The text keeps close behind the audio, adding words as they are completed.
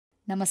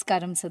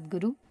ನಮಸ್ಕಾರಂ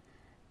ಸದ್ಗುರು.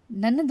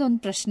 ನನ್ನದೊಂದು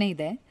ಪ್ರಶ್ನೆ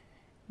ಇದೆ.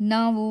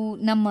 ನಾವು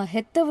ನಮ್ಮ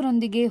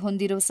ಹೆತ್ತವರೊಂದಿಗೆ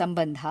ಹೊಂದಿರೋ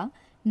ಸಂಬಂಧ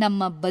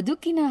ನಮ್ಮ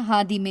ಬದುಕಿನ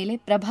ಹಾದಿ ಮೇಲೆ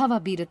ಪ್ರಭಾವ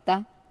ಬೀರುತ್ತಾ?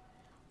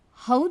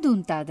 ಹೌದು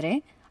ಅಂತಾದ್ರೆ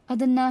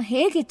ಅದನ್ನ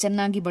ಹೇಗೆ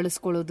ಚೆನ್ನಾಗಿ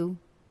ಬಳಸ್ಕೊಳ್ಳೋದು?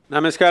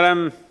 ನಮಸ್ಕಾರಂ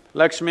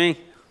ಲಕ್ಷ್ಮಿ.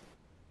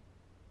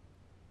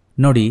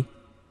 ನೋಡಿ,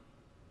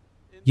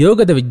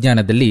 ಯೋಗದ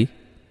ವಿಜ್ಞಾನದಲ್ಲಿ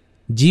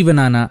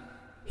ಜೀವನಾನ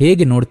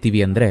ಹೇಗೆ ನೋಡ್ತೀವಿ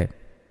ಅಂದರೆ,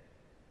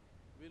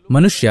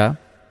 ಮನುಷ್ಯ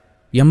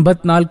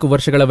 84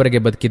 ವರ್ಷಗಳವರೆಗೆ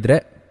ಬದುಕಿದ್ರೆ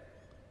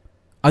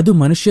ಅದು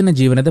ಮನುಷ್ಯನ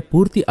ಜೀವನದ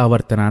ಪೂರ್ತಿ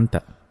ಆವರ್ತನ ಅಂತ.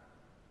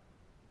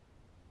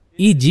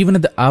 ಈ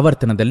ಜೀವನದ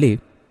ಆವರ್ತನದಲ್ಲಿ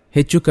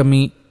ಹೆಚ್ಚು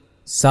ಕಮ್ಮಿ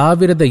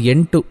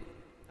 1008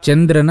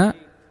 ಚಂದ್ರನ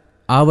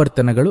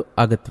ಆವರ್ತನಗಳು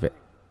ಆಗತ್ವೆ.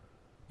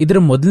 ಇದರ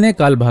ಮೊದಲನೇ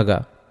ಕಾಲ್ಭಾಗ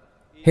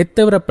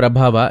ಹೆತ್ತವರ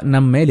ಪ್ರಭಾವ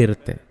ನಮ್ಮ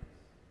ಮೇಲಿರುತ್ತೆ.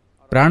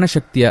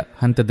 ಪ್ರಾಣಶಕ್ತಿಯ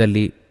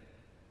ಹಂತದಲ್ಲಿ,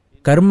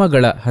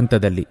 ಕರ್ಮಗಳ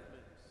ಹಂತದಲ್ಲಿ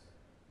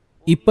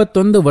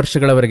 21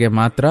 ವರ್ಷಗಳವರೆಗೆ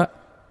ಮಾತ್ರ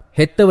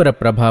ಹೆತ್ತವರ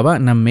ಪ್ರಭಾವ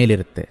ನಮ್ಮ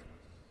ಮೇಲಿರುತ್ತೆ.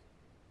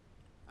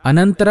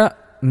 ಅನಂತರ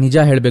ನಿಜ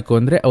ಹೇಳಬೇಕು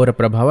ಅಂದರೆ ಅವರ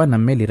ಪ್ರಭಾವ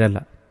ನಮ್ಮ ಮೇಲಿರಲ್ಲ.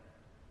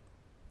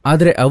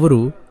 ಆದರೆ ಅವರು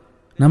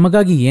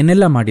ನಮಗಾಗಿ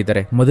ಏನೆಲ್ಲ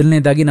ಮಾಡಿದ್ದಾರೆ,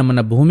 ಮೊದಲನೇದಾಗಿ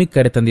ನಮ್ಮನ್ನು ಭೂಮಿಗೆ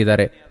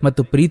ಕರೆತಂದಿದ್ದಾರೆ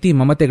ಮತ್ತು ಪ್ರೀತಿ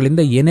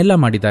ಮಮತೆಗಳಿಂದ ಏನೆಲ್ಲ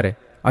ಮಾಡಿದ್ದಾರೆ,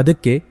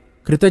 ಅದಕ್ಕೆ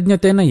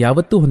ಕೃತಜ್ಞತೆಯನ್ನು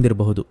ಯಾವತ್ತೂ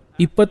ಹೊಂದಿರಬಹುದು.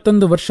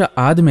 21 ವರ್ಷ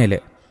ಆದಮೇಲೆ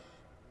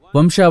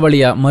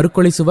ವಂಶಾವಳಿಯ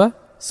ಮರುಕಳಿಸುವ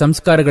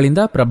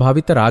ಸಂಸ್ಕಾರಗಳಿಂದ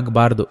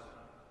ಪ್ರಭಾವಿತರಾಗಬಾರದು.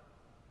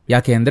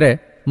 ಯಾಕೆ ಅಂದರೆ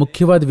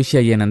ಮುಖ್ಯವಾದ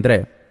ವಿಷಯ ಏನಂದ್ರೆ,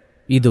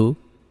 ಇದು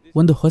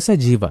ಒಂದು ಹೊಸ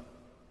ಜೀವ.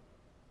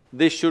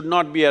 This should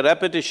not be a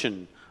repetition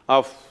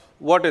of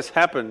what has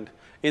happened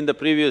in the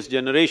previous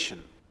generation.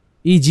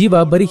 ಈ ಜೀವ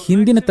ಬರೀ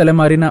ಹಿಂದಿನ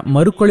ತಲೆಮಾರಿನ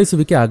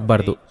ಮರುಕಳಿಸುವಿಕೆ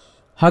ಆಗಬಾರ್ದು.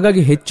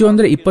 ಹಾಗಾಗಿ ಹೆಚ್ಚು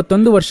ಅಂದರೆ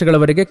 21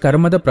 ವರ್ಷಗಳವರೆಗೆ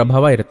ಕರ್ಮದ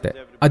ಪ್ರಭಾವ ಇರುತ್ತೆ.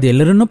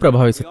 ಅದೆಲ್ಲರನ್ನೂ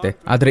ಪ್ರಭಾವಿಸುತ್ತೆ.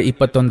 ಆದರೆ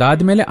 21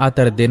 ಆದ್ಮೇಲೆ ಆ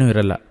ಥರದ್ದೇನೂ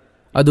ಇರಲ್ಲ.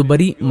 ಅದು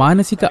ಬರೀ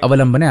ಮಾನಸಿಕ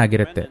ಅವಲಂಬನೆ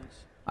ಆಗಿರುತ್ತೆ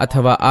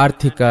ಅಥವಾ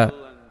ಆರ್ಥಿಕ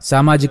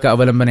ಸಾಮಾಜಿಕ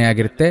ಅವಲಂಬನೆ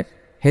ಆಗಿರುತ್ತೆ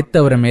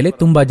ಹೆತ್ತವರ ಮೇಲೆ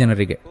ತುಂಬಾ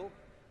ಜನರಿಗೆ.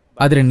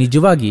 ಆದರೆ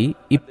ನಿಜವಾಗಿ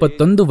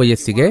 21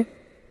 ವಯಸ್ಸಿಗೆ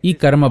ಈ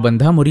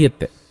ಕರ್ಮಬಂಧ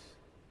ಮುರಿಯುತ್ತೆ.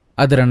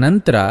 ಅದರ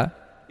ನಂತರ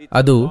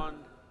ಅದು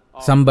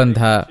ಸಂಬಂಧ,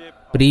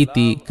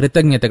 ಪ್ರೀತಿ,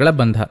 ಕೃತಜ್ಞತೆಗಳ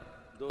ಬಂಧ,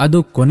 ಅದು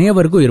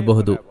ಕೊನೆಯವರೆಗೂ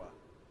ಇರಬಹುದು.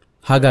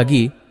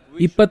 ಹಾಗಾಗಿ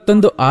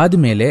 21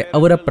 ಆದ್ಮೇಲೆ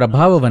ಅವರ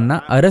ಪ್ರಭಾವವನ್ನ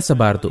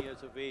ಅರಸಬಾರದು.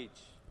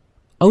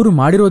 ಅವರು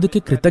ಮಾಡಿರೋದಕ್ಕೆ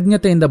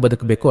ಕೃತಜ್ಞತೆಯಿಂದ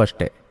ಬದುಕಬೇಕು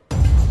ಅಷ್ಟೇ.